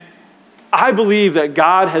I believe that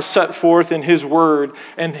God has set forth in his word,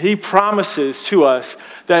 and he promises to us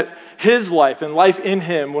that his life and life in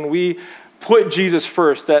him, when we put Jesus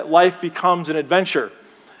first, that life becomes an adventure.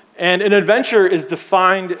 And an adventure is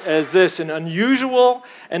defined as this: an unusual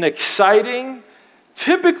and exciting,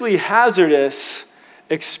 typically hazardous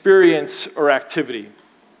experience or activity.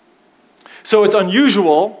 So it's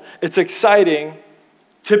unusual, it's exciting,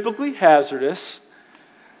 typically hazardous,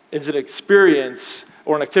 it's an experience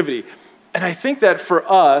or an activity. And I think that for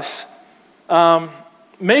us,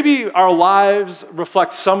 maybe our lives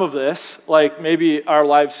reflect some of this, like maybe our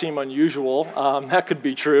lives seem unusual. That could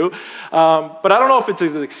be true. But I don't know if it's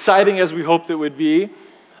as exciting as we hoped it would be.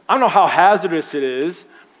 I don't know how hazardous it is,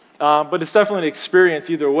 but it's definitely an experience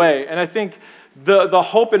either way. And I think the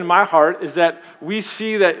hope in my heart is that we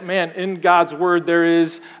see that, man, in God's word, there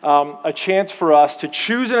is a chance for us to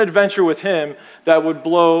choose an adventure with him that would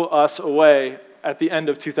blow us away at the end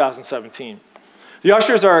of 2017. The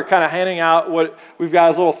ushers are kind of handing out what we've got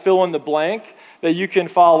as a little fill in the blank that you can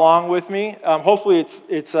follow along with me. Hopefully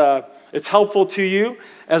it's helpful to you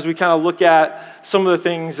as we kind of look at some of the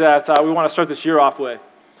things that we want to start this year off with.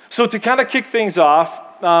 So to kind of kick things off,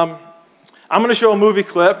 I'm going to show a movie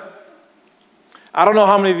clip. I don't know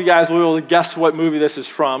how many of you guys will be able to guess what movie this is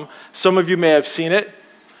from. Some of you may have seen it.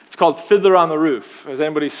 It's called Fiddler on the Roof. Has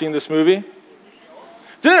anybody seen this movie?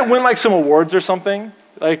 Didn't it win like some awards or something?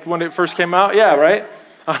 Like when it first came out? Yeah, right?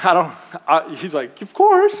 He's like, of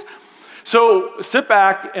course. So sit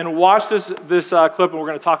back and watch this clip, and we're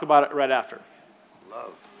going to talk about it right after.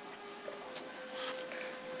 Love.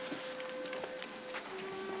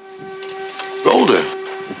 Golden,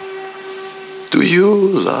 do you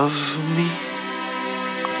love me?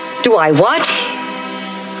 Do I what?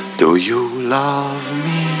 Do you love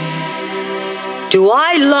me? Do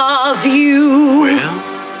I love you? Well,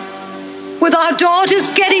 with our daughters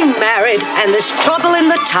getting married and there's trouble in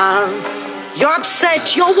the town, you're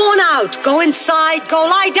upset, you're worn out. Go inside, go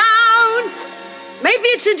lie down. Maybe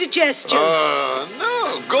it's indigestion.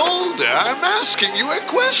 No, Golda, I'm asking you a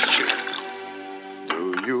question.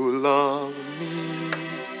 Do you love me?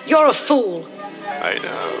 You're a fool. I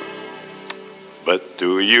know. But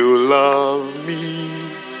do you love me?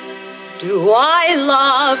 Do I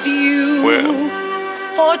love you? Well,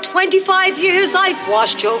 for 25 years I've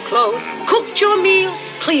washed your clothes, cooked your meals,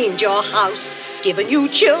 cleaned your house, given you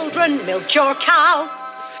children, milked your cow.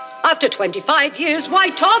 After 25 years, why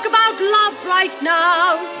talk about love right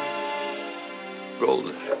now?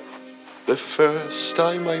 Golden, the first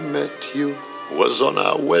time I met you was on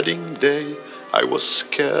our wedding day. I was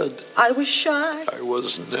scared. I was shy. I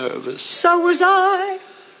was nervous. So was I.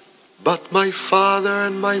 But my father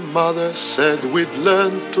and my mother said we'd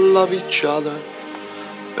learn to love each other.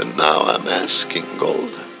 And now I'm asking,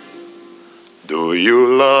 Golda, do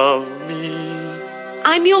you love me?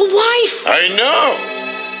 I'm your wife. I know.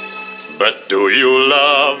 But do you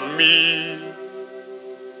love me?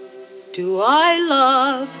 Do I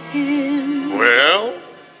love him? Well?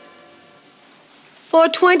 For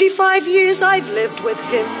 25 years I've lived with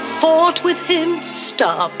him, fought with him,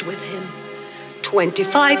 starved with him.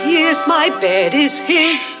 25 years my bed is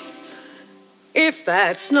his. If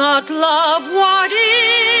that's not love, what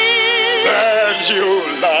is? That you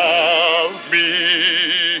love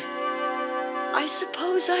me. I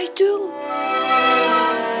suppose I do.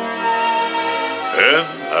 And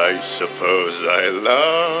I suppose I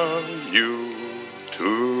love you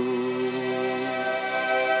too.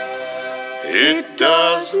 It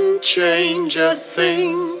doesn't change a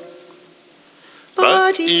thing,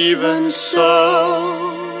 but even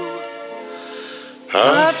so,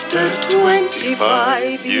 after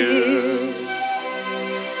 25 years,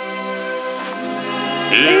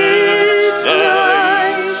 it's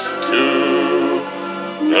nice to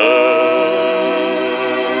know.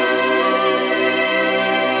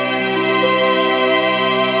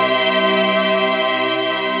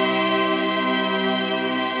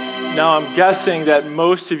 Now, I'm guessing that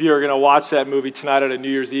most of you are going to watch that movie tonight at a New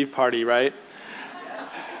Year's Eve party, right?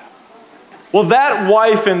 Well, that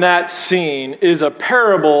wife in that scene is a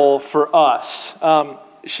parable for us.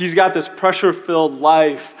 She's got this pressure-filled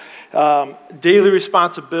life, daily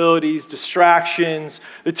responsibilities, distractions,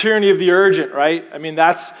 the tyranny of the urgent, right? I mean,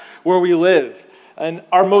 that's where we live. And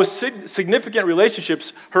our most significant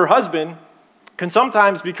relationships, her husband, can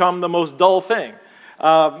sometimes become the most dull thing.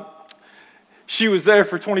 She was there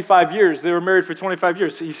for 25 years. They were married for 25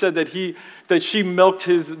 years. He said that she milked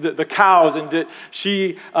the cows, and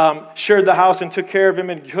she shared the house and took care of him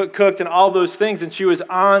and cooked and all those things, and she was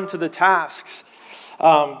on to the tasks.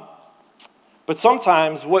 But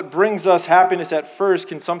sometimes what brings us happiness at first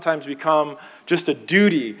can sometimes become just a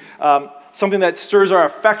duty. something that stirs our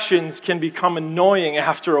affections can become annoying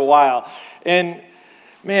after a while. And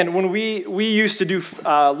man, when we used to do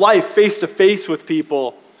life face-to-face with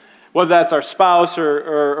people, whether that's our spouse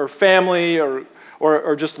or family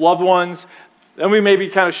or just loved ones, then we maybe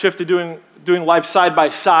kind of shift to doing life side by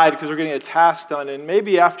side because we're getting a task done. And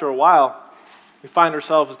maybe after a while, we find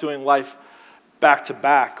ourselves doing life back to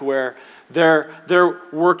back, where they're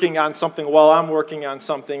working on something while I'm working on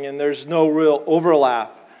something, and there's no real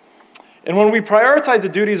overlap. And when we prioritize the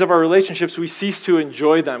duties of our relationships, we cease to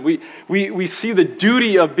enjoy them. We see the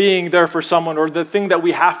duty of being there for someone, or the thing that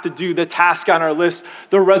we have to do, the task on our list,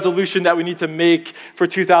 the resolution that we need to make for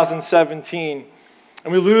 2017.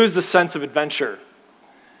 And we lose the sense of adventure.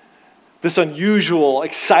 This unusual,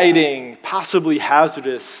 exciting, possibly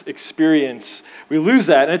hazardous experience. We lose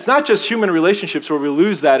that. And it's not just human relationships where we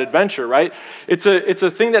lose that adventure, right? It's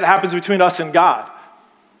a thing that happens between us and God.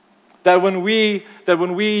 That when we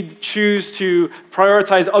choose to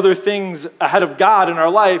prioritize other things ahead of God in our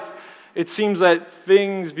life, it seems that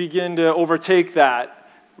things begin to overtake that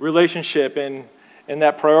relationship and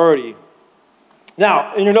that priority.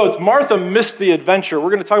 Now, in your notes, Martha missed the adventure.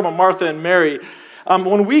 We're going to talk about Martha and Mary.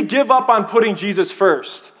 When we give up on putting Jesus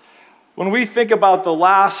first, when we think about the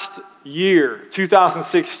last year,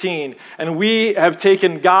 2016, and we have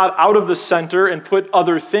taken God out of the center and put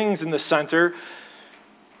other things in the center,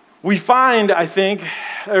 we find, I think,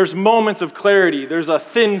 there's moments of clarity. There's a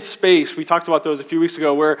thin space. We talked about those a few weeks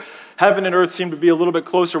ago where heaven and earth seem to be a little bit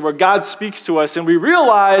closer, where God speaks to us, and we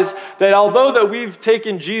realize that although that we've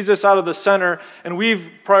taken Jesus out of the center and we've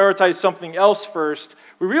prioritized something else first,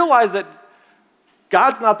 we realize that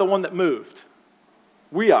God's not the one that moved.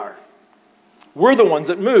 We are. We're the ones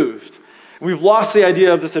that moved. We've lost the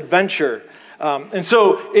idea of this adventure. And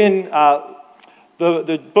so in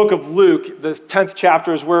the book of Luke, the 10th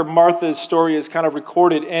chapter is where Martha's story is kind of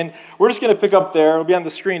recorded. And we're just going to pick up there. It'll be on the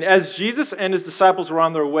screen. As Jesus and his disciples were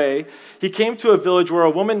on their way, he came to a village where a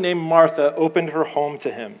woman named Martha opened her home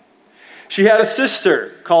to him. She had a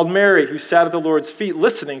sister called Mary who sat at the Lord's feet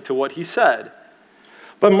listening to what he said.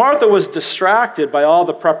 But Martha was distracted by all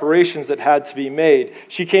the preparations that had to be made.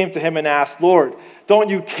 She came to him and asked, "Lord, don't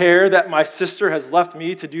you care that my sister has left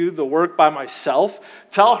me to do the work by myself?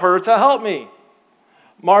 Tell her to help me."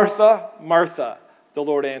 "Martha, Martha," the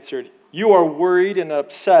Lord answered, "you are worried and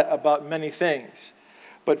upset about many things,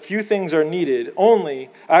 but few things are needed,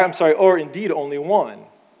 or indeed only one.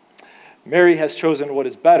 Mary has chosen what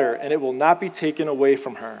is better, and it will not be taken away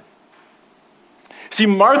from her." See,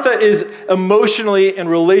 Martha is emotionally and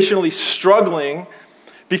relationally struggling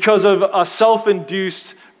because of a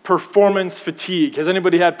self-induced performance fatigue. Has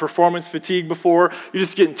anybody had performance fatigue before? You're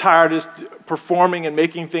just getting tired of just performing and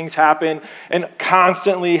making things happen and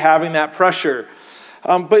constantly having that pressure.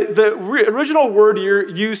 But the original word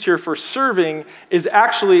used here for serving is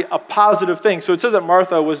actually a positive thing. So it says that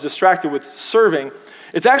Martha was distracted with serving.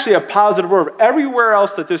 It's actually a positive word. Everywhere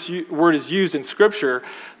else that this word is used in Scripture,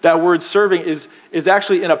 that word serving is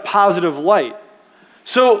actually in a positive light.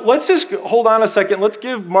 So let's just hold on a second. Let's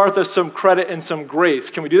give Martha some credit and some grace.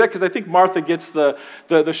 Can we do that? Because I think Martha gets the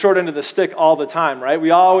short end of the stick all the time, right? We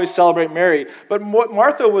always celebrate Mary. But what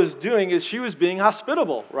Martha was doing is she was being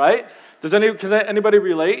hospitable, right? Can anybody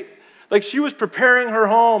relate? Like, she was preparing her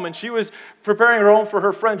home, and she was preparing her home for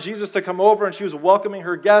her friend Jesus to come over, and she was welcoming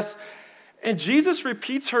her guests. And Jesus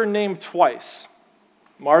repeats her name twice.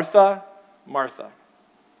 Martha, Martha.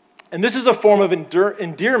 And this is a form of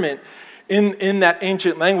endearment in that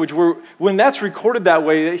ancient language, where when that's recorded that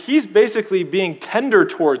way, he's basically being tender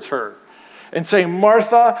towards her and saying,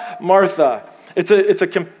 "Martha, Martha." It's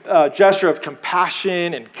a gesture of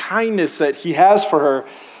compassion and kindness that he has for her.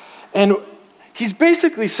 And he's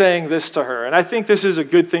basically saying this to her. And I think this is a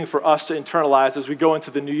good thing for us to internalize as we go into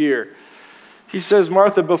the new year. He says,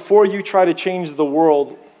 "Martha, before you try to change the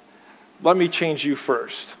world, let me change you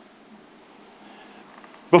first.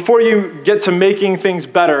 Before you get to making things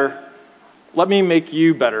better, let me make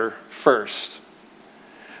you better first.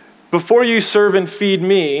 Before you serve and feed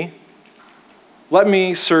me, let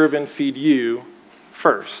me serve and feed you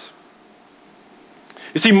first."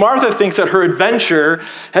 You see, Martha thinks that her adventure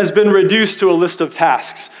has been reduced to a list of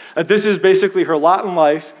tasks, that this is basically her lot in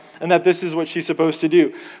life, and that this is what she's supposed to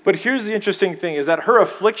do. But here's the interesting thing, is that her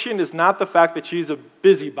affliction is not the fact that she's a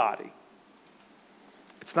busybody.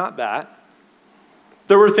 It's not that.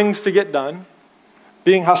 There were things to get done.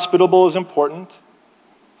 Being hospitable is important.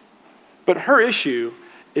 But her issue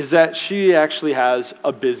is that she actually has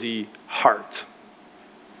a busy heart.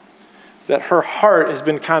 That her heart has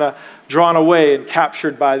been kind of drawn away and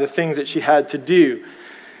captured by the things that she had to do.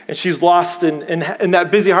 And she's lost, and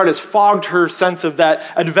that busy heart has fogged her sense of that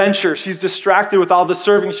adventure. She's distracted with all the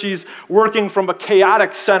serving. She's working from a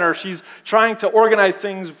chaotic center. She's trying to organize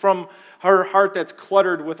things from her heart that's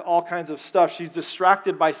cluttered with all kinds of stuff. She's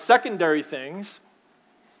distracted by secondary things,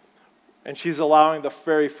 and she's allowing the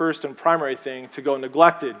very first and primary thing to go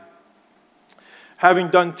neglected. Having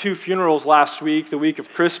done 2 funerals last week, the week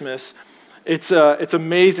of Christmas, it's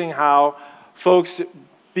amazing how folks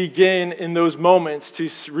begin in those moments to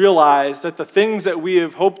realize that the things that we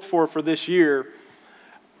have hoped for this year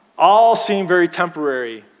all seem very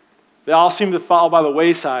temporary. They all seem to fall by the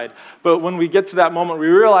wayside. But when we get to that moment, we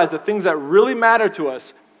realize the things that really matter to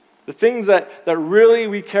us, the things that really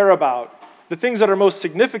we care about, the things that are most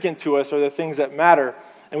significant to us are the things that matter,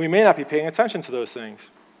 and we may not be paying attention to those things.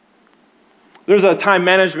 There's a time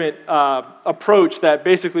management approach that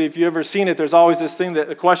basically, if you've ever seen it, there's always this thing,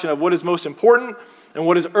 the question of what is most important and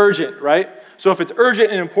what is urgent, right? So if it's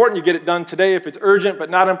urgent and important, you get it done today. If it's urgent but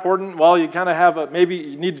not important, well, you kind of have maybe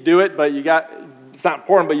you need to do it, but it's not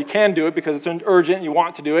important, but you can do it because it's urgent, you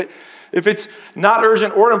want to do it. If it's not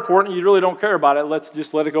urgent or important, you really don't care about it, let's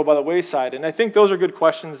just let it go by the wayside. And I think those are good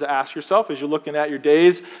questions to ask yourself as you're looking at your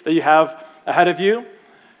days that you have ahead of you.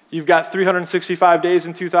 You've got 365 days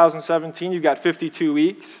in 2017. You've got 52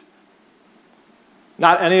 weeks.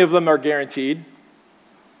 Not any of them are guaranteed.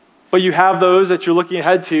 But you have those that you're looking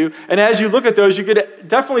ahead to. And as you look at those, you could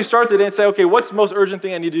definitely start the day and say, okay, what's the most urgent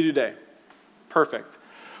thing I need to do today? Perfect.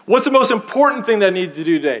 What's the most important thing that I need to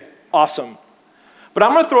do today? Awesome. But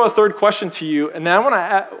I'm going to throw a third question to you, and then I want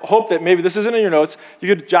to hope that maybe this isn't in your notes.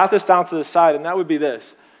 You could jot this down to the side, and that would be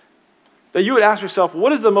this. That you would ask yourself,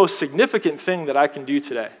 what is the most significant thing that I can do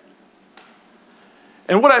today?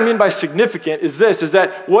 And what I mean by significant is this, is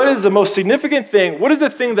that what is the most significant thing, what is the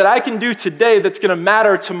thing that I can do today that's going to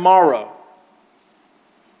matter tomorrow?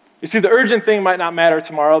 You see, the urgent thing might not matter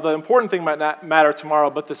tomorrow, the important thing might not matter tomorrow,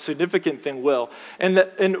 but the significant thing will.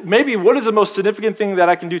 And maybe what is the most significant thing that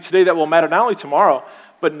I can do today that will matter not only tomorrow,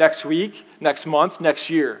 but next week, next month, next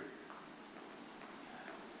year?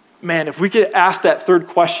 Man, if we could ask that third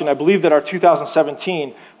question, I believe that our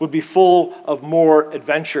 2017 would be full of more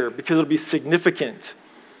adventure because it'll be significant.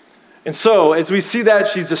 And so, as we see that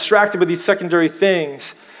she's distracted with these secondary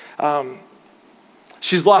things,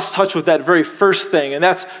 she's lost touch with that very first thing. And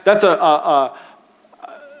that's I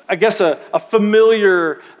guess a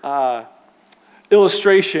familiar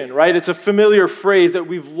illustration, right? It's a familiar phrase that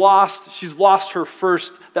she's lost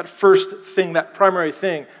that first thing, that primary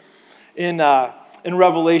thing. In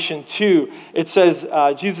Revelation 2, it says,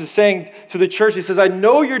 Jesus is saying to the church, he says, I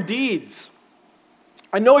know your deeds.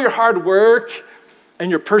 I know your hard work and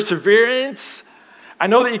your perseverance. I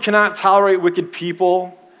know that you cannot tolerate wicked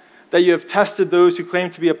people, that you have tested those who claim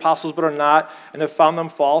to be apostles but are not, and have found them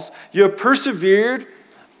false. You have persevered,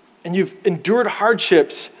 and you've endured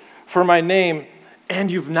hardships for my name, and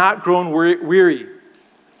you've not grown weary.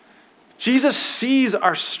 Jesus sees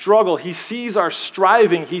our struggle. He sees our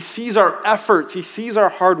striving. He sees our efforts. He sees our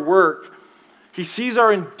hard work. He sees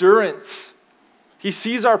our endurance. He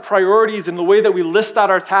sees our priorities and the way that we list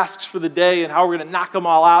out our tasks for the day and how we're going to knock them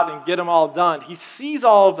all out and get them all done. He sees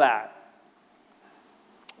all of that.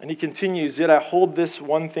 And he continues, yet I hold this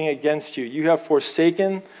one thing against you. You have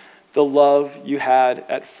forsaken the love you had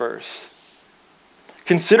at first.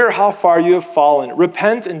 Consider how far you have fallen.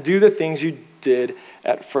 Repent and do the things you did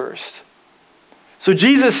at first. So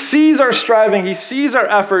Jesus sees our striving. He sees our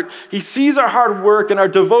effort. He sees our hard work and our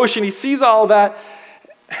devotion. He sees all of that.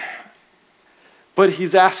 But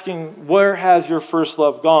he's asking, where has your first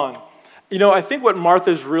love gone? You know, I think what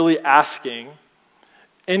Martha's really asking,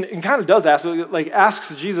 and kind of does ask,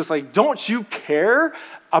 asks Jesus, don't you care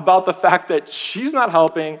about the fact that she's not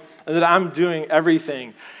helping and that I'm doing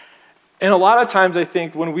everything? And a lot of times I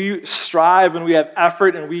think when we strive and we have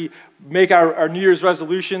effort and we make our New Year's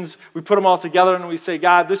resolutions, we put them all together and we say,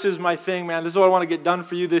 God, this is my thing, man. This is what I want to get done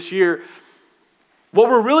for you this year. What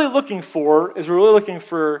we're really looking for,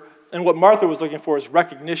 and what Martha was looking for, is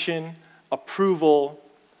recognition, approval,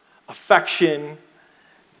 affection,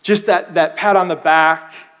 just that pat on the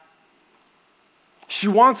back. She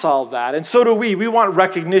wants all of that, and so do we. We want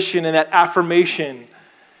recognition and that affirmation.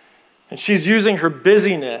 And she's using her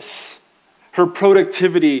busyness, her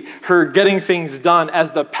productivity, her getting things done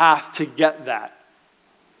as the path to get that.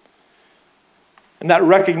 And that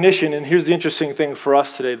recognition, and here's the interesting thing for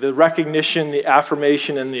us today, the recognition, the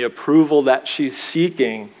affirmation, and the approval that she's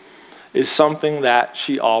seeking is something that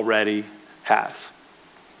she already has.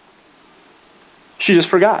 She just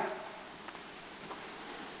forgot.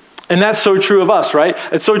 And that's so true of us, right?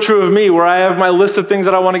 It's so true of me, where I have my list of things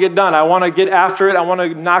that I want to get done. I want to get after it. I want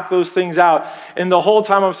to knock those things out. And the whole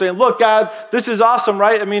time I'm saying, look, God, this is awesome,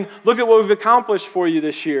 right? I mean, look at what we've accomplished for you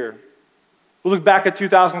this year. We look back at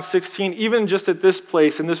 2016, even just at this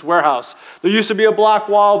place, in this warehouse. There used to be a block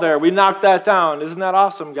wall there. We knocked that down. Isn't that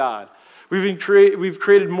awesome, God? We've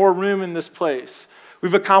created more room in this place.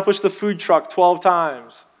 We've accomplished the food truck 12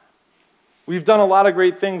 times. We've done a lot of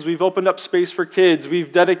great things. We've opened up space for kids.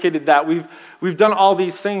 We've dedicated that. We've done all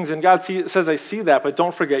these things, and God says, I see that, but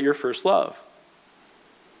don't forget your first love.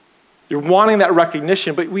 You're wanting that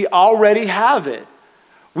recognition, but we already have it.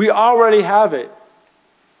 We already have it.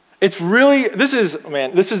 It's really,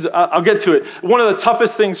 I'll get to it. One of the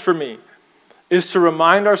toughest things for me is to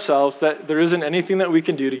remind ourselves that there isn't anything that we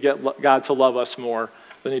can do to get God to love us more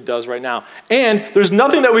than he does right now. And there's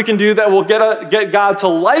nothing that we can do that will get God to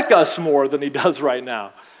like us more than he does right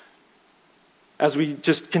now, as we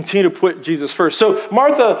just continue to put Jesus first. So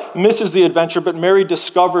Martha misses the adventure, but Mary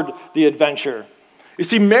discovered the adventure. You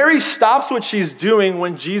see, Mary stops what she's doing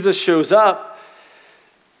when Jesus shows up.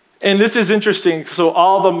 And this is interesting. So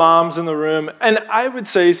all the moms in the room, and I would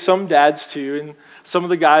say some dads too, and some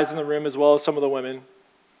of the guys in the room as well as some of the women,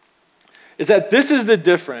 is that this is the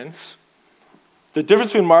difference. The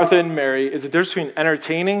difference between Martha and Mary is the difference between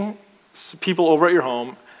entertaining people over at your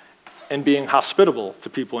home and being hospitable to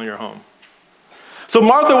people in your home. So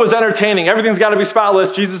Martha was entertaining. Everything's got to be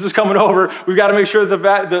spotless. Jesus is coming over. We've got to make sure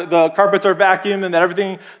the carpets are vacuumed and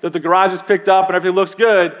that the garage is picked up and everything looks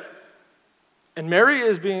good. And Mary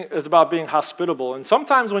is about being hospitable. And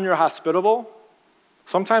sometimes when you're hospitable,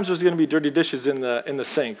 sometimes there's going to be dirty dishes in the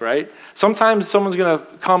sink, right? Sometimes someone's going to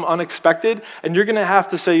come unexpected, and you're going to have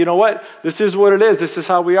to say, you know what? This is what it is. This is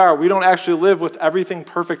how we are. We don't actually live with everything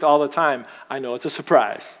perfect all the time. I know it's a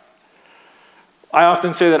surprise. I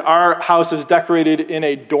often say that our house is decorated in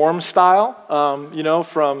a dorm style,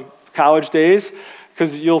 from college days,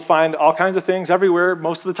 because you'll find all kinds of things everywhere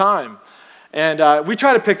most of the time. And we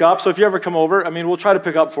try to pick up, so if you ever come over, we'll try to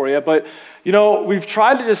pick up for you. But, we've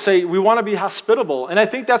tried to just say we want to be hospitable. And I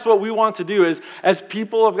think that's what we want to do as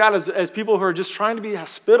people of God, as people who are just trying to be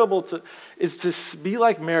hospitable, is to be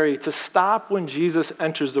like Mary, to stop when Jesus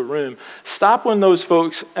enters the room. Stop when those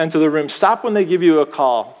folks enter the room. Stop when they give you a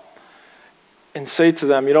call and say to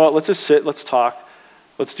them, you know what, let's just sit, let's talk,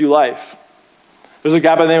 let's do life. There's a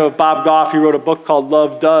guy by the name of Bob Goff. He wrote a book called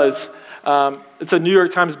Love Does. It's a New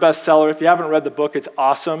York Times bestseller. If you haven't read the book, it's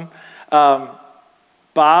awesome.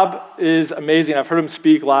 Bob is amazing. I've heard him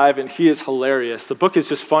speak live, and he is hilarious. The book is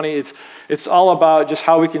just funny. It's all about just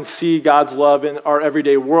how we can see God's love in our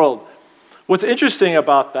everyday world. What's interesting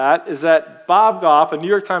about that is that Bob Goff, a New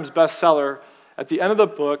York Times bestseller, at the end of the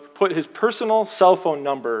book, put his personal cell phone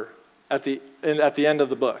number at the end of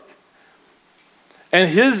the book. And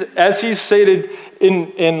as he's stated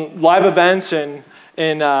in live events and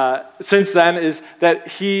since then, is that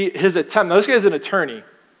his attempt, now this guy's an attorney,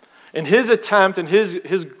 and his attempt and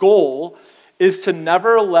his goal is to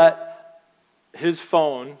never let his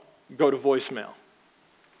phone go to voicemail.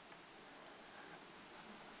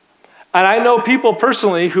 And I know people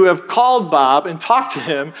personally who have called Bob and talked to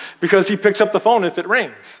him because he picks up the phone if it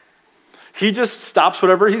rings. He just stops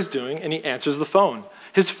whatever he's doing and he answers the phone.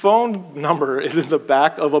 His phone number is in the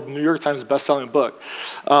back of a New York Times best-selling book.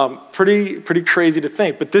 Pretty crazy to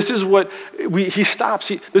think, but this is what he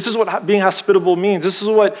stops. This is what being hospitable means. This is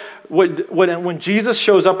what when Jesus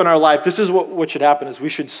shows up in our life, this is what should happen: is we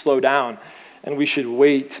should slow down, and we should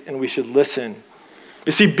wait, and we should listen.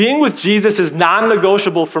 You see, being with Jesus is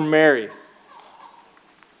non-negotiable for Mary.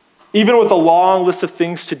 Even with a long list of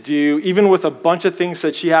things to do, even with a bunch of things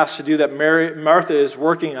that she has to do that Martha is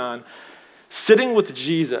working on, sitting with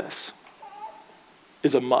Jesus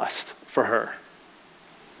is a must for her.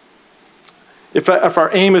 If our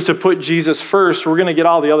aim is to put Jesus first, we're going to get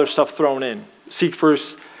all the other stuff thrown in. Seek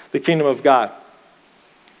first the kingdom of God.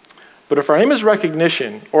 But if our aim is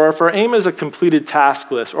recognition, or if our aim is a completed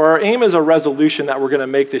task list, or our aim is a resolution that we're going to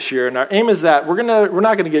make this year, and our aim is that we're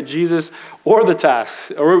not going to get Jesus or the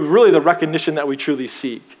tasks, or really the recognition that we truly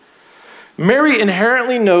seek. Mary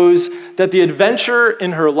inherently knows that the adventure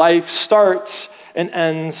in her life starts and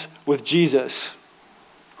ends with Jesus.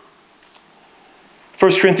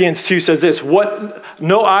 1 Corinthians 2 says this: what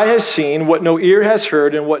no eye has seen, what no ear has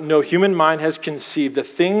heard, and what no human mind has conceived, the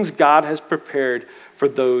things God has prepared for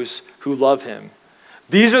those who love him.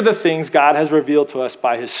 These are the things God has revealed to us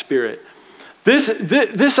by his Spirit.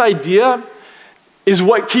 This idea is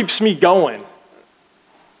what keeps me going.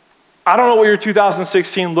 I don't know what your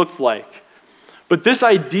 2016 looked like, but this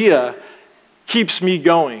idea keeps me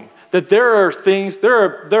going. that there are things, there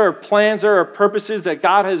are plans, there are purposes that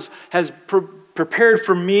God has prepared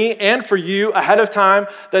for me and for you ahead of time,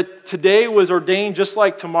 that today was ordained just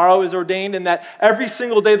like tomorrow is ordained, and that every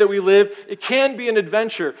single day that we live, it can be an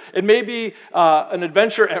adventure. It may be an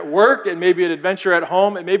adventure at work, it may be an adventure at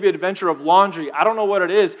home, it may be an adventure of laundry. I don't know what it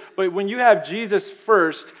is, but when you have Jesus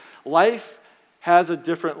first, life has a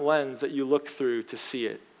different lens that you look through to see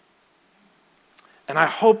it. And I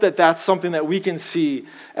hope that that's something that we can see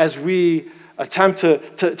as we attempt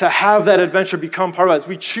to have that adventure become part of us, as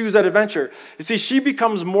we choose that adventure. You see, she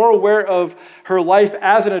becomes more aware of her life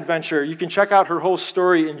as an adventure. You can check out her whole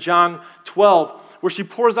story in John 12, where she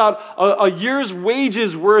pours out a year's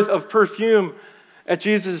wages worth of perfume at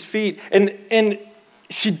Jesus' feet. And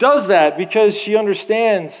she does that because she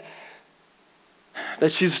understands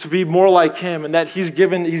that she's to be more like him, and that he's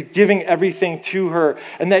giving everything to her,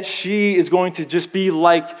 and that she is going to just be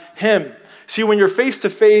like him. See, when you're face to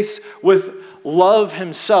face with love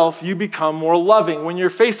himself, you become more loving. When you're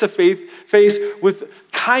face to face with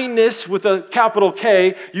kindness with a capital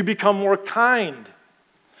K, you become more kind.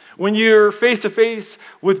 When you're face to face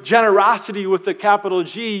with generosity with a capital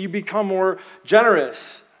G, you become more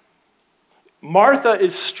generous. Martha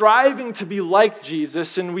is striving to be like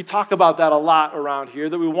Jesus, and we talk about that a lot around here,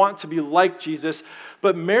 that we want to be like Jesus,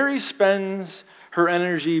 but Mary spends her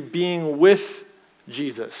energy being with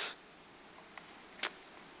Jesus.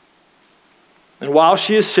 And while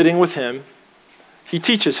she is sitting with him, he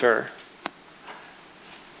teaches her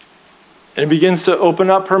and begins to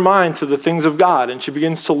open up her mind to the things of God, and she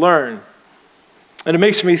begins to learn. And it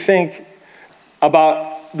makes me think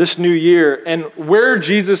about this new year and where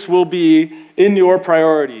Jesus will be in your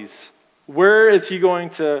priorities. Where is he going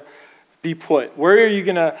to be put? Where are you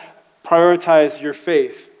going to prioritize your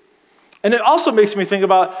faith? And it also makes me think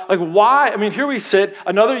about, like, why? I mean, here we sit,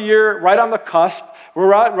 another year right on the cusp. We're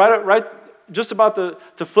right just about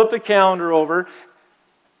to flip the calendar over.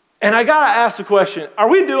 And I got to ask the question, are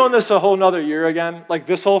we doing this a whole nother year again? Like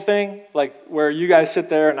this whole thing? Like where you guys sit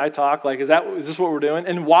there and I talk? Like, is this what we're doing?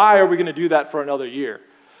 And why are we going to do that for another year?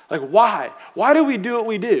 Like, why? Why do we do what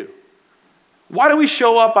we do? Why do we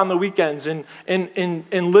show up on the weekends and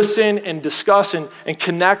listen and discuss and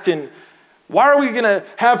connect? And why are we going to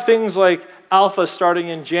have things like Alpha starting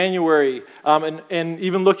in January and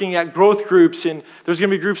even looking at growth groups? And there's going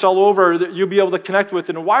to be groups all over that you'll be able to connect with.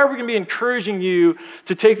 And why are we going to be encouraging you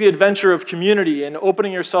to take the adventure of community and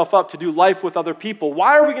opening yourself up to do life with other people?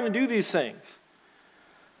 Why are we going to do these things?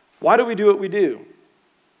 Why do we do what we do?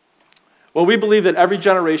 Well, we believe that every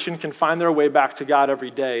generation can find their way back to God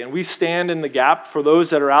every day. And we stand in the gap for those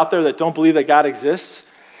that are out there that don't believe that God exists,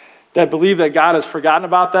 that believe that God has forgotten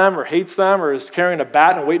about them or hates them or is carrying a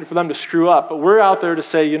bat and waiting for them to screw up. But we're out there to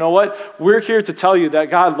say, you know what? We're here to tell you that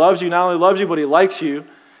God loves you, not only loves you, but he likes you,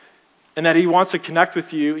 and that he wants to connect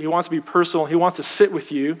with you. He wants to be personal. He wants to sit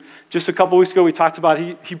with you. Just a couple weeks ago, we talked about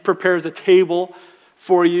he prepares a table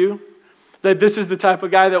for you, that this is the type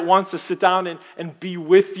of guy that wants to sit down and be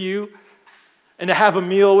with you and to have a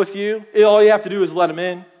meal with you. All you have to do is let him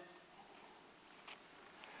in.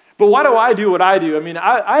 But why do I do what I do? I mean,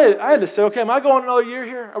 I had to say, okay, am I going another year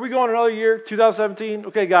here? Are we going another year, 2017?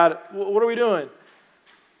 Okay, God, what are we doing?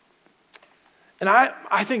 And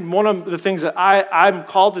I think one of the things that I'm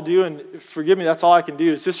called to do, and forgive me, that's all I can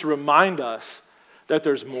do, is just to remind us that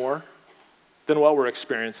there's more than what we're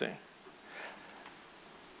experiencing.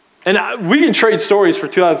 And we can trade stories for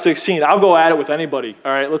 2016. I'll go at it with anybody.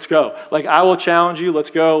 All right, let's go. Like, I will challenge you.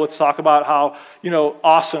 Let's go. Let's talk about how,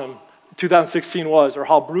 awesome 2016 was or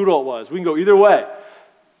how brutal it was. We can go either way.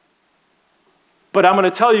 But I'm going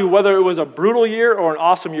to tell you, whether it was a brutal year or an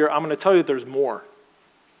awesome year, I'm going to tell you that there's more.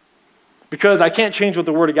 Because I can't change what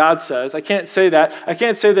the Word of God says. I can't say that. I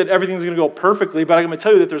can't say that everything's going to go perfectly, but I'm going to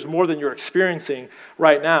tell you that there's more than you're experiencing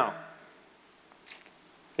right now.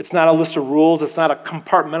 It's not a list of rules. It's not a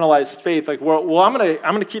compartmentalized faith. Like, well, I'm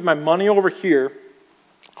going to keep my money over here.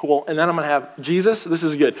 Cool. And then I'm going to have Jesus. This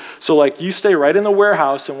is good. So, like, you stay right in the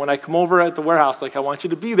warehouse, and when I come over at the warehouse, like, I want you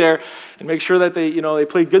to be there and make sure that they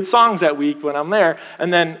play good songs that week when I'm there.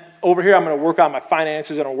 And then over here, I'm going to work on my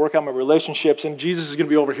finances, and I'll work on my relationships, and Jesus is going to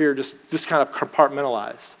be over here just kind of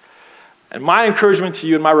compartmentalized. And my encouragement to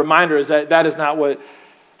you and my reminder is that is not what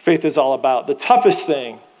faith is all about. The toughest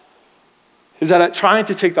thing is that trying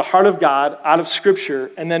to take the heart of God out of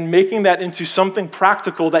Scripture and then making that into something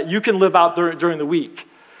practical that you can live out during the week.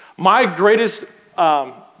 My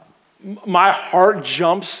heart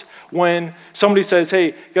jumps when somebody says,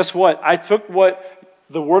 hey, guess what? I took what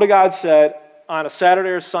the Word of God said on a Saturday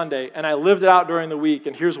or Sunday, and I lived it out during the week,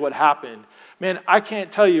 and here's what happened. Man, I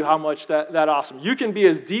can't tell you how much that awesome. You can be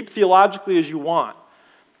as deep theologically as you want.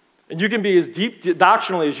 And you can be as deep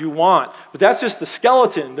doctrinally as you want, but that's just the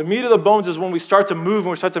skeleton. The meat of the bones is when we start to move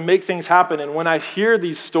and we start to make things happen. And when I hear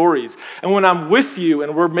these stories, and when I'm with you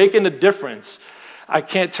and we're making a difference, I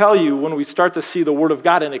can't tell you when we start to see the Word of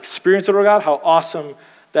God and experience the Word of God, how awesome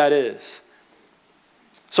that is.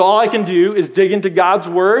 So all I can do is dig into God's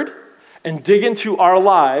Word and dig into our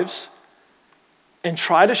lives and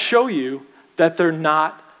try to show you that they're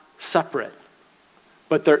not separate,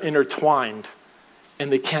 but they're intertwined.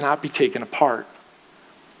 And they cannot be taken apart.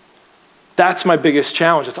 That's my biggest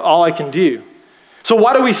challenge. That's all I can do. So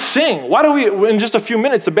why do we sing? Why do we, in just a few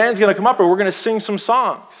minutes, the band's going to come up and we're going to sing some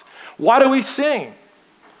songs. Why do we sing?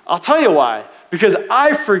 I'll tell you why. Because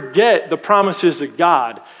I forget the promises of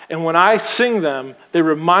God. And when I sing them, they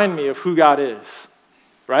remind me of who God is.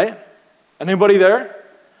 Right? Anybody there?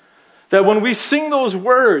 That when we sing those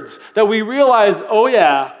words, that we realize, oh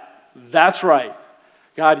yeah, that's right.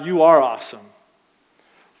 God, you are awesome.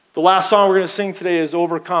 The last song we're going to sing today is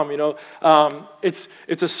Overcome. It's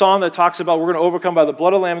a song that talks about we're going to overcome by the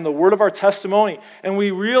blood of the Lamb and the word of our testimony. And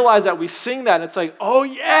we realize that we sing that, and it's like, oh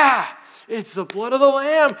yeah, it's the blood of the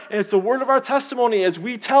Lamb, and it's the word of our testimony. As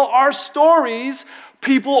we tell our stories,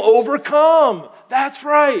 people overcome. That's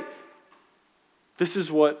right. This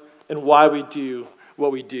is what and why we do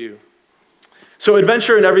what we do. So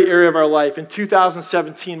adventure in every area of our life. In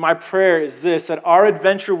 2017, my prayer is this, that our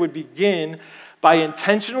adventure would begin by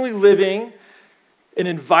intentionally living and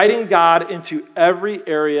inviting God into every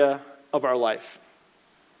area of our life.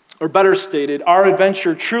 Or better stated, our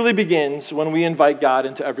adventure truly begins when we invite God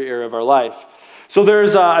into every area of our life. So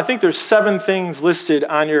I think there's 7 things listed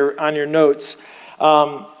on your notes.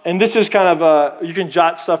 And this is kind of, you can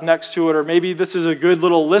jot stuff next to it, or maybe this is a good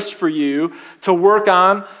little list for you to work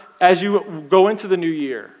on as you go into the new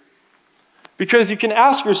year. Because you can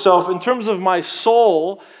ask yourself, in terms of my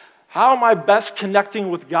soul, how am I best connecting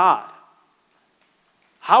with God?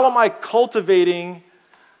 How am I cultivating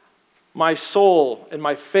my soul and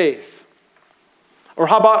my faith? Or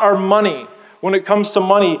how about our money? When it comes to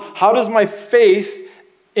money, how does my faith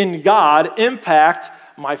in God impact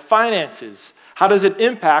my finances? How does it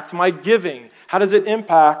impact my giving? How does it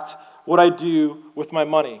impact what I do with my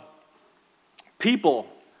money? People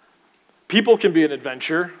can be an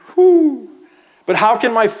adventure. Whew. But how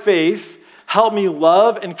can my faith help me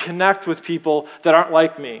love and connect with people that aren't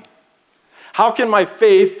like me? How can my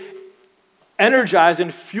faith energize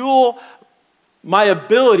and fuel my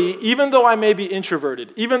ability, even though I may be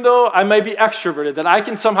introverted, even though I may be extroverted, that I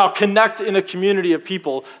can somehow connect in a community of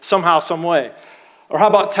people somehow, some way? Or how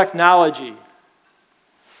about technology?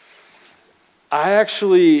 I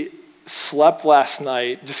actually slept last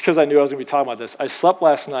night, just because I knew I was going to be talking about this. I slept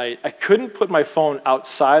last night. I couldn't put my phone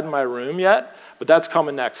outside my room yet, but that's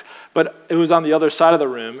coming next. But it was on the other side of the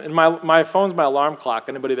room, and my phone's my alarm clock.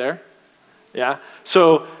 Anybody there? Yeah?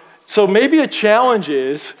 So maybe a challenge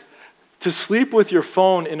is to sleep with your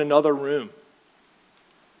phone in another room.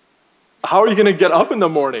 How are you going to get up in the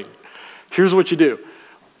morning? Here's what you do.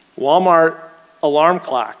 Walmart alarm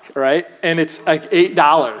clock, right? And it's like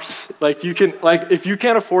 $8. Like you can, if you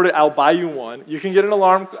can't afford it, I'll buy you one. You can get an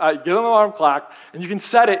alarm clock, and you can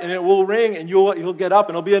set it, and it will ring, and you'll get up,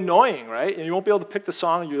 and it'll be annoying, right? And you won't be able to pick the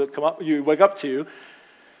song you wake up to.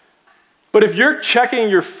 But if you're checking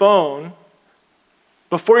your phone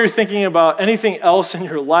before you're thinking about anything else in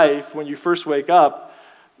your life when you first wake up,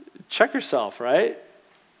 check yourself, right?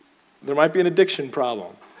 There might be an addiction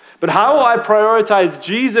problem. But how will I prioritize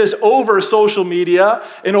Jesus over social media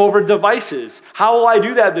and over devices? How will I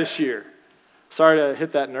do that this year? Sorry to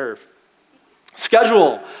hit that nerve.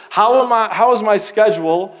 Schedule. How is my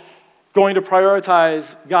schedule going to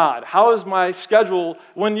prioritize God? How is my schedule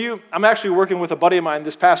I'm actually working with a buddy of mine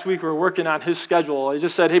this past week. We were working on his schedule. I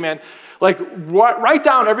just said, hey man, write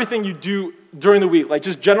down everything you do during the week.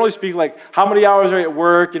 Just generally speaking, how many hours are you at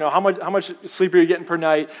work? How much sleep are you getting per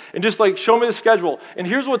night? And just show me the schedule. And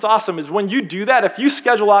here's what's awesome is when you do that, if you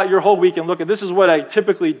schedule out your whole week and look at this is what I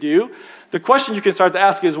typically do, the question you can start to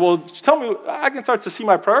ask is, well, tell me, I can start to see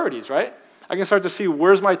my priorities, right? I can start to see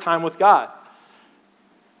where's my time with God.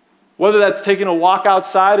 Whether that's taking a walk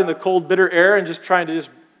outside in the cold, bitter air and just trying to just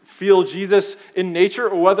feel Jesus in nature,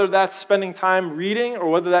 or whether that's spending time reading, or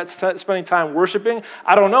whether that's spending time worshiping,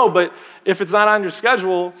 I don't know, but if it's not on your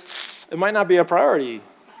schedule, it might not be a priority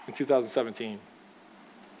in 2017.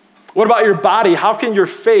 What about your body? How can your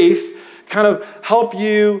faith kind of help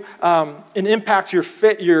you and impact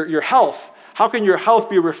your health? How can your health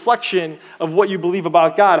be a reflection of what you believe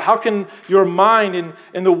about God? How can your mind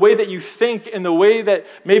and the way that you think and the way that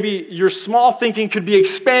maybe your small thinking could be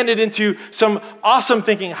expanded into some awesome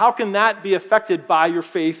thinking, how can that be affected by your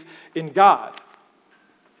faith in God?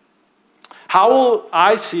 How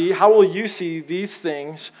will you see these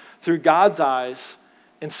things through God's eyes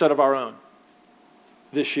instead of our own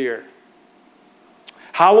this year?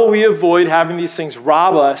 How will we avoid having these things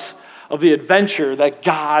rob us of the adventure that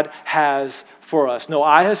God has for us? No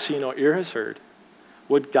eye has seen, no ear has heard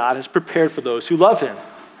what God has prepared for those who love him.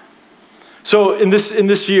 So in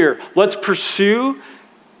this year, let's pursue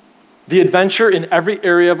the adventure in every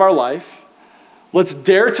area of our life. Let's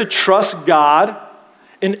dare to trust God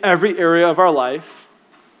in every area of our life.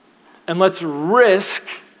 And let's risk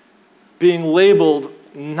being labeled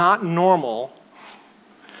not normal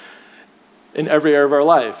in every area of our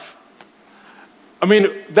life. I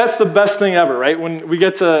mean, that's the best thing ever, right? When we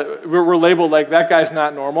get to, we're labeled like, that guy's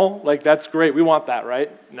not normal. Like, that's great. We want that,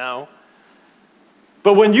 right? No.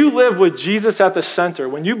 But when you live with Jesus at the center,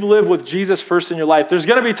 when you live with Jesus first in your life, there's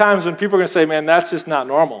going to be times when people are going to say, man, that's just not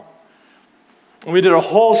normal. And we did a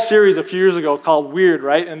whole series a few years ago called Weird,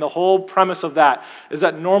 right? And the whole premise of that is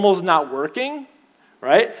that normal's not working,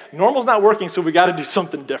 right? Normal's not working, so we got to do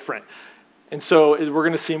something different. And so we're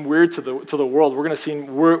going to seem weird to the world. We're going to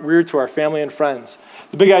seem weird to our family and friends.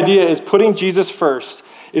 The big idea is putting Jesus first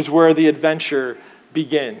is where the adventure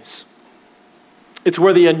begins. It's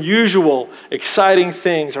where the unusual, exciting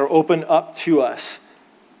things are opened up to us.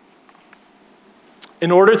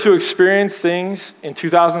 In order to experience things in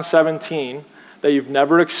 2017 that you've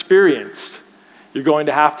never experienced, you're going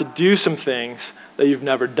to have to do some things that you've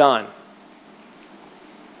never done.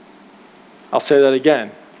 I'll say that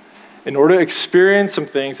again. In order to experience some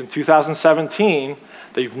things in 2017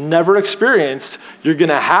 that you've never experienced, you're going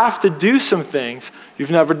to have to do some things you've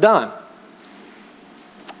never done.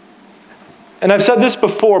 And I've said this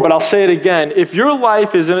before, but I'll say it again. If your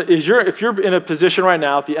life if you're in a position right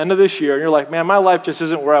now at the end of this year, and you're like, man, my life just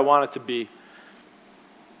isn't where I want it to be.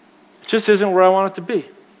 It just isn't where I want it to be.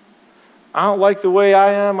 I don't like the way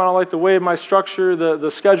I am. I don't like the way my structure, the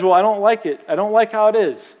schedule. I don't like it. I don't like how it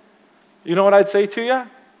is. You know what I'd say to you?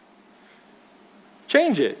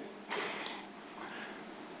 Change it.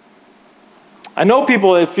 I know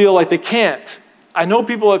people that feel like they can't.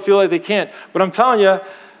 But I'm telling you,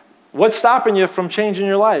 what's stopping you from changing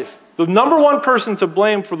your life? The number one person to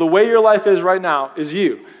blame for the way your life is right now is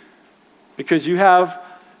you. Because you have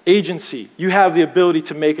agency. You have the ability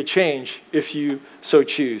to make a change if you so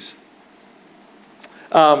choose.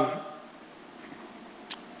 I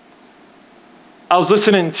was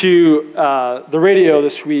listening to the radio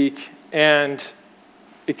this week, and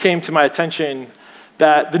it came to my attention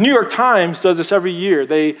that the New York Times does this every year.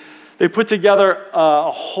 They put together a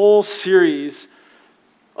whole series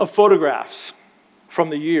of photographs from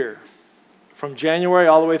the year, from January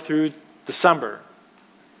all the way through December.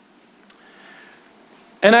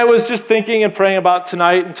 And I was just thinking and praying about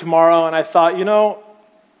tonight and tomorrow, and I thought,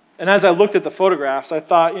 and as I looked at the photographs, I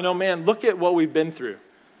thought, man, look at what we've been through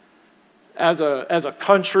as a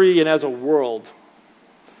country and as a world.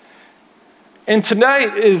 And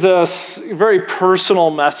tonight is a very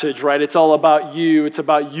personal message, right? It's all about you. It's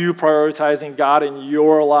about you prioritizing God in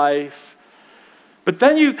your life. But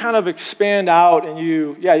then you kind of expand out and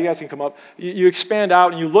you guys can come up. You expand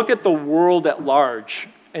out and you look at the world at large.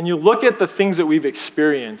 And you look at the things that we've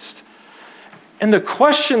experienced. And the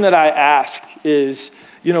question that I ask is,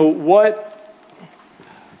 what,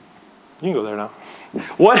 you can go there now.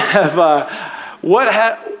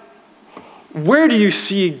 Where do you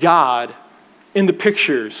see God in the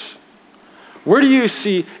pictures? Where do you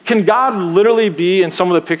see, can God literally be in some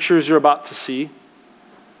of the pictures you're about to see?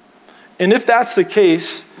 And if that's the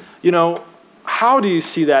case, how do you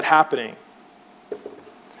see that happening?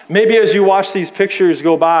 Maybe as you watch these pictures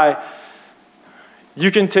go by,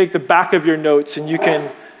 you can take the back of your notes and you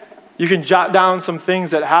can jot down some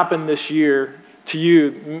things that happened this year to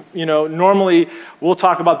you. Normally we'll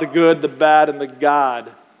talk about the good, the bad, and the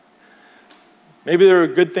God. Maybe there are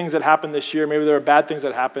good things that happened this year. Maybe there are bad things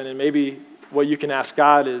that happened. And maybe what you can ask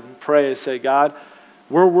God and pray is say, God,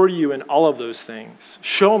 where were you in all of those things?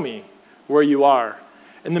 Show me where you are.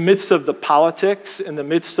 In the midst of the politics, in the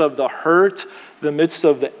midst of the hurt, the midst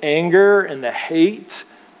of the anger and the hate,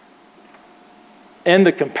 and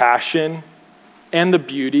the compassion, and the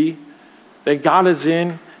beauty, that God is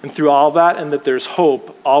in and through all that, and that there's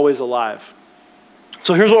hope always alive.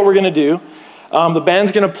 So here's what we're going to do. The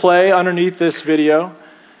band's going to play underneath this video,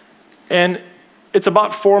 and it's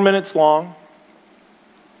about 4 minutes long,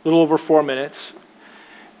 a little over 4 minutes.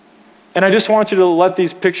 And I just want you to let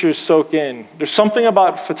these pictures soak in. There's something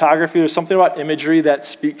about photography, there's something about imagery that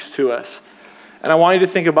speaks to us. And I want you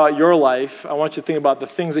to think about your life. I want you to think about the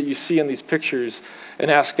things that you see in these pictures and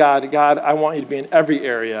ask God, I want you to be in every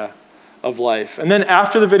area of life. And then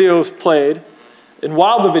after the video is played, And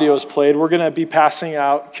while the video is played, we're going to be passing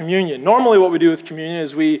out communion. Normally what we do with communion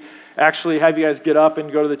is we actually have you guys get up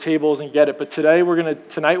and go to the tables and get it. But tonight we're going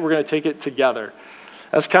to take it together.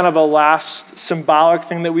 That's kind of a last symbolic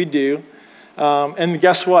thing that we do. And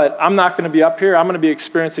guess what? I'm not going to be up here. I'm going to be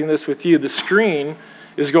experiencing this with you. The screen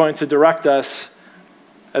is going to direct us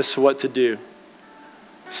as to what to do.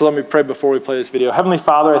 So let me pray before we play this video. Heavenly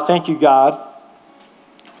Father, I thank you, God,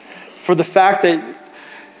 for the fact that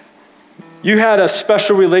you had a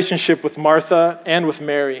special relationship with Martha and with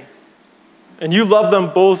Mary. And you loved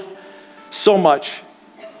them both so much.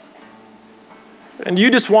 And you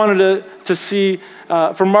just wanted to see,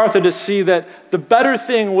 for Martha to see that the better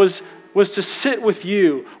thing was to sit with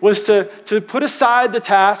you, was to put aside the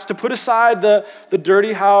task, to put aside the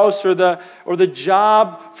dirty house or the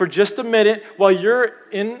job for just a minute while you're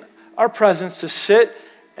in our presence, to sit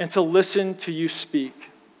and to listen to you speak.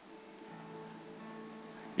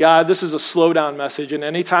 God, this is a slow down message, and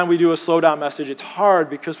anytime we do a slow down message, it's hard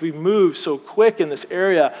because we move so quick in this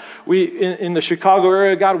area. In the Chicago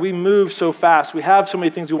area, God, we move so fast. We have so many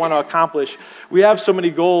things we want to accomplish. We have so many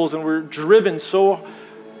goals, and we're driven so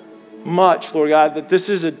much, Lord God, that this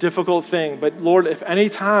is a difficult thing. But Lord, if any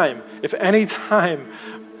time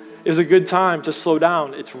is a good time to slow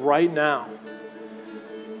down, it's right now.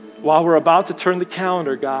 While we're about to turn the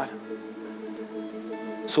calendar, God.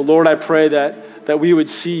 So Lord, I pray that we would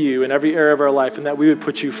see you in every area of our life and that we would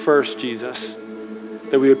put you first, Jesus.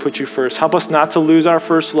 That we would put you first. Help us not to lose our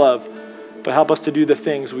first love, but help us to do the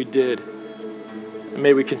things we did. And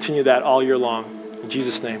may we continue that all year long. In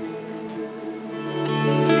Jesus' name.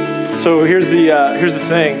 So here's the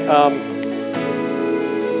thing.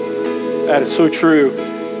 That is so true.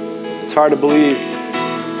 It's hard to believe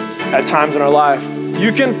at times in our life.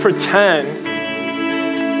 You can pretend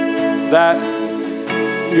that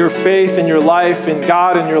your faith and your life and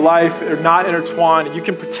God and your life are not intertwined. You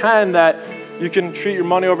can pretend that you can treat your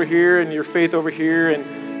money over here and your faith over here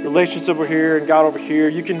and relationships over here and God over here.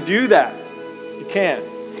 You can do that. You can.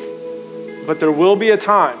 But there will be a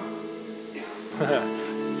time.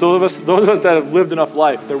 Those of us that have lived enough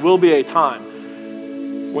life, there will be a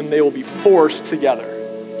time when they will be forced together.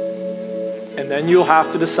 And then you'll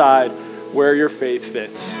have to decide where your faith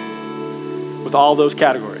fits with all those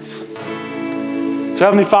categories. So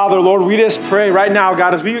Heavenly Father, Lord, we just pray right now,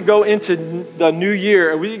 God, as we go into the new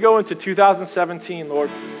year, and we go into 2017, Lord,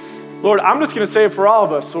 I'm just going to say it for all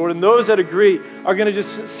of us, Lord, and those that agree are going to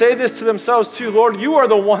just say this to themselves too. Lord, you are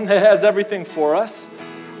the one that has everything for us.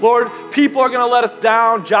 Lord, people are going to let us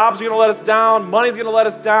down. Jobs are going to let us down. Money's going to let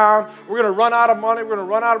us down. We're going to run out of money. We're going to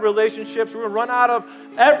run out of relationships. We're going to run out of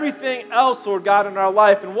everything else, Lord God, in our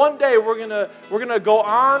life. And one day we're going to go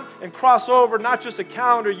on and cross over not just a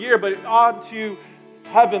calendar year, but on to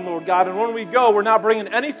heaven, Lord God. And when we go, we're not bringing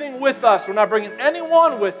anything with us. We're not bringing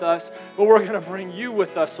anyone with us, but we're going to bring you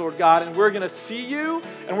with us, Lord God. And we're going to see you,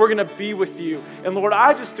 and we're going to be with you. And Lord,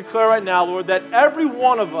 I just declare right now, Lord, that every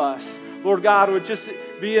one of us, Lord God, would just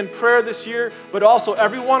be in prayer this year, but also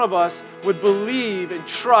every one of us would believe and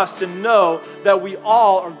trust and know that we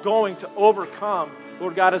all are going to overcome,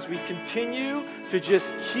 Lord God, as we continue to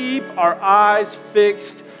just keep our eyes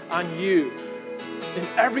fixed on you. In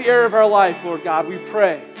every area of our life, Lord God, we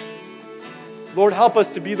pray. Lord, help us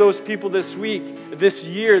to be those people this week, this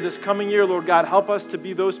year, this coming year, Lord God. Help us to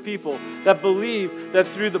be those people that believe that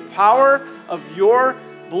through the power of your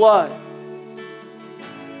blood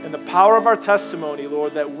and the power of our testimony,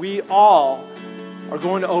 Lord, that we all are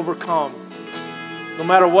going to overcome. No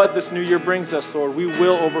matter what this new year brings us, Lord, we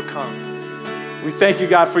will overcome. We thank you,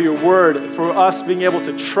 God, for your word, for us being able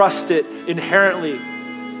to trust it inherently.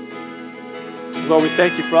 Lord, we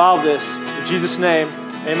thank you for all of this. In Jesus' name,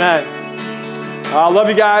 amen. I love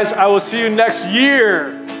you guys. I will see you next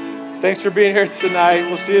year. Thanks for being here tonight.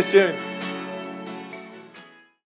 We'll see you soon.